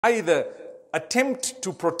Either attempt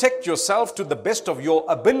to protect yourself to the best of your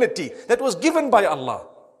ability that was given by Allah.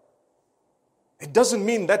 It doesn't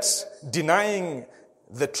mean that's denying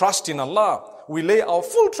the trust in Allah. We lay our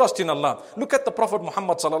full trust in Allah. Look at the Prophet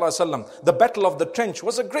Muhammad sallallahu alaihi wasallam. The battle of the trench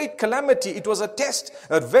was a great calamity. It was a test,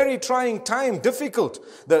 a very trying time, difficult.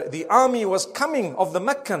 The army was coming of the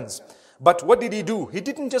Meccans. But what did he do? He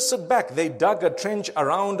didn't just sit back. They dug a trench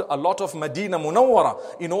around a lot of Medina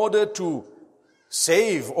Munawwara in order to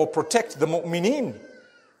save or protect the mu'mineen.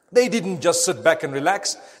 They didn't just sit back and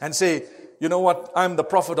relax and say, you know what, I'm the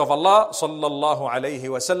Prophet of Allah sallallahu alayhi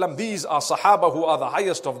wasallam. These are Sahaba who are the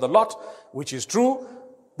highest of the lot, which is true.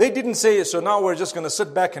 They didn't say, so now we're just going to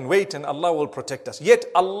sit back and wait and Allah will protect us. Yet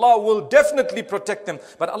Allah will definitely protect them.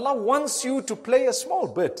 But Allah wants you to play a small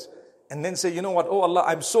bit and then say, you know what, oh Allah,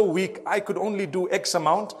 I'm so weak. I could only do X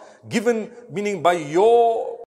amount given, meaning by your